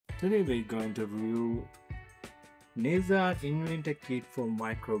Today we're going to review Nezha Inventor Kit for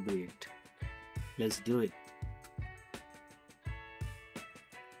microbit. Let's do it.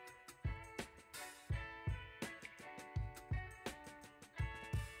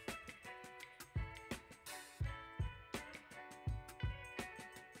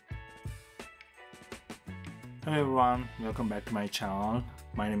 Hello everyone, welcome back to my channel.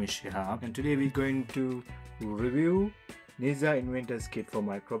 My name is Shihab and today we're going to review Nezha Inventors Kit for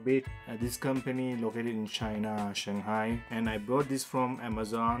microbit. This company located in China, Shanghai, and I bought this from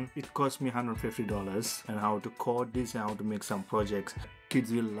Amazon. It cost me $150, and how to code this and how to make some projects.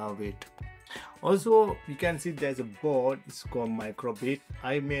 Kids will love it. Also, you can see there's a board, it's called microbit.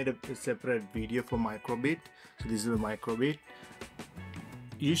 I made a separate video for microbit, so this is a microbit.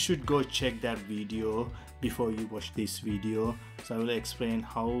 You should go check that video before you watch this video. So I will explain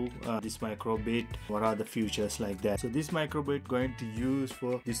how this microbit, what are the features like that. So this microbit going to use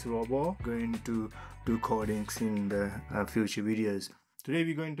for this robot, going to do codings in the future videos. Today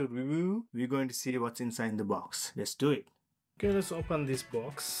we're going to review, we're going to see what's inside the box. Let's do it. Okay, let's open this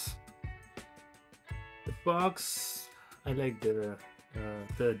box. The box, I like the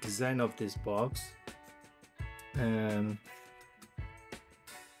design of this box, and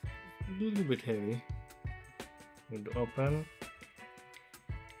a little bit heavy. Going to open.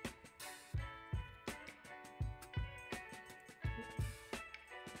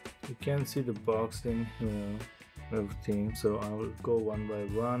 You can see the box in here, everything. So I will go one by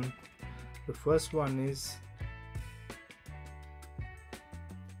one. The first one is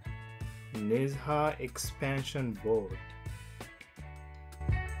Nezha expansion board.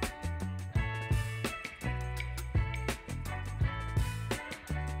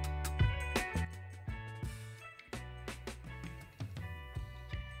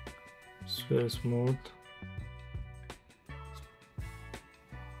 It's very smooth.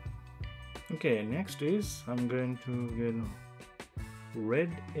 Okay, next is I'm going to get red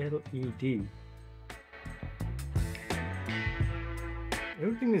LED.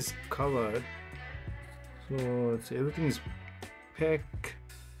 Everything is covered, so everything is packed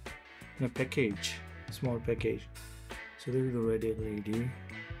in a package, small package. So this is the red LED.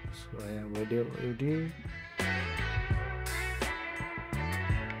 So I have red LED.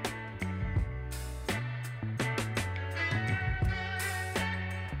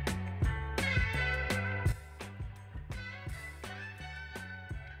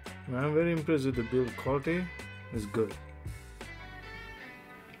 I'm very impressed with the build quality. It's good.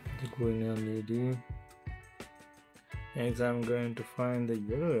 The green LED. Next, I'm going to find the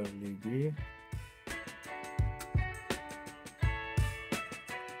yellow LED.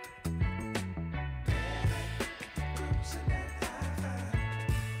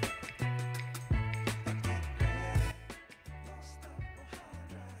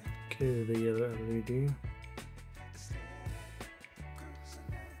 Okay, the yellow LED.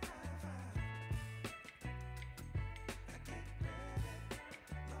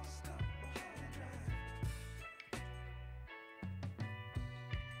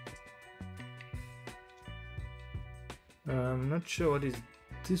 I'm not sure what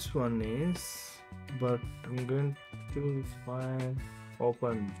this one is, but I'm going to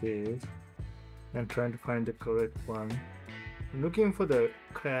open this and trying to find the correct one. I'm looking for the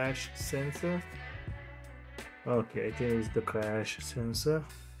crash sensor. Okay, I think it's the crash sensor.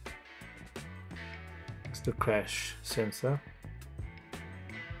 It's the crash sensor.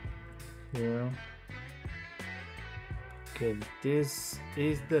 Yeah. Okay, this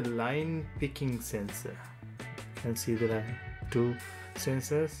is the line picking sensor. You can see there are two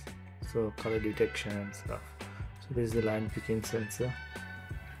sensors, so color detection and stuff. So this is the line picking sensor.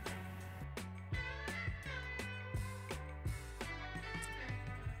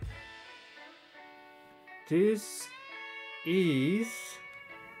 This is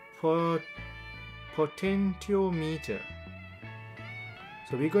for potentiometer.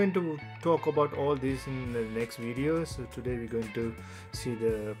 So we're going to talk about all this in the next video. So today we're going to see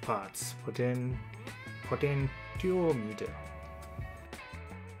the parts. Potentiometer.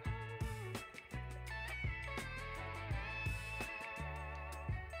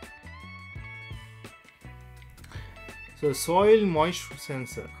 So soil moisture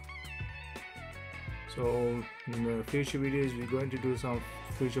sensor. So in the future videos we're going to do some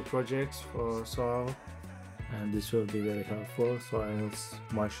future projects for soil, and this will be very helpful. Soil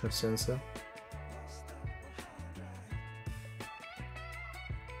moisture sensor.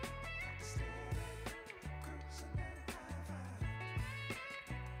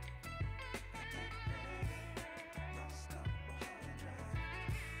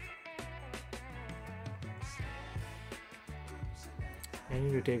 I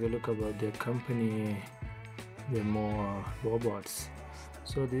need to take a look about their company, their more robots.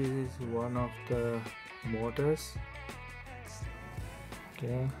 So this is one of the motors.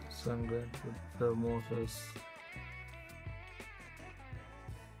 Okay, so I'm going to put the motors.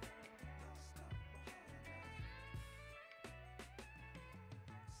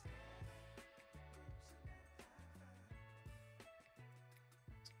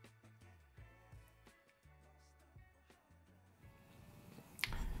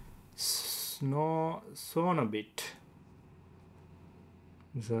 Sonobit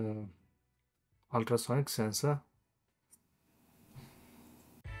is a ultrasonic sensor.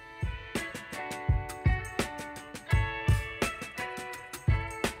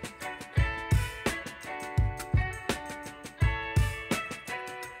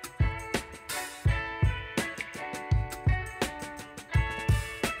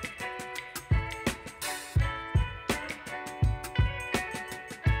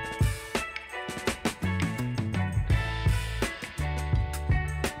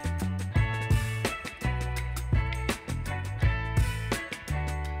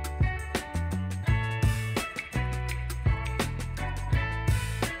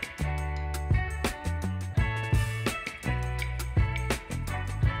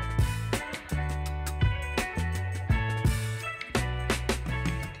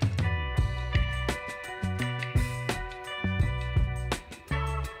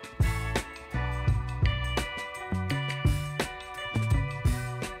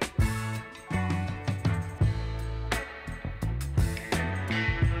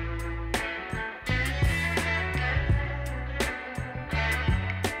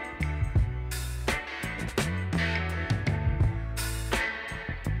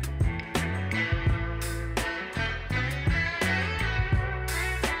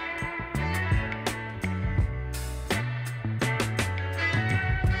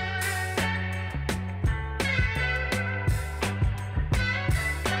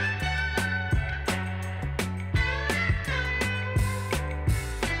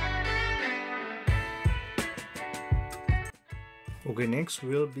 Okay, next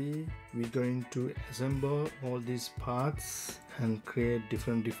we're going to assemble all these parts and create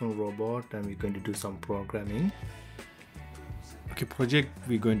different robot, and we're going to do some programming. Okay, project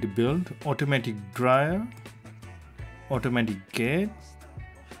we're going to build automatic dryer, automatic gate,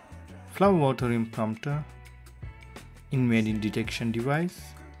 flower watering prompter, invading detection device,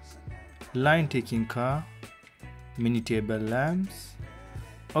 line taking car, mini table lamps,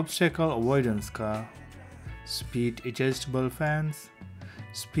 obstacle avoidance car, speed adjustable fans,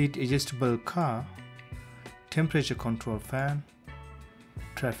 speed adjustable car, temperature control fan,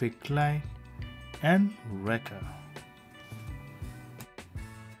 traffic light, and wrecker.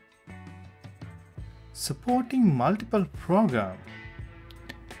 Supporting multiple programs,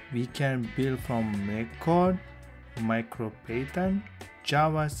 we can build from makecode, micropython,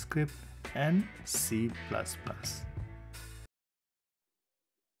 javascript, and C++.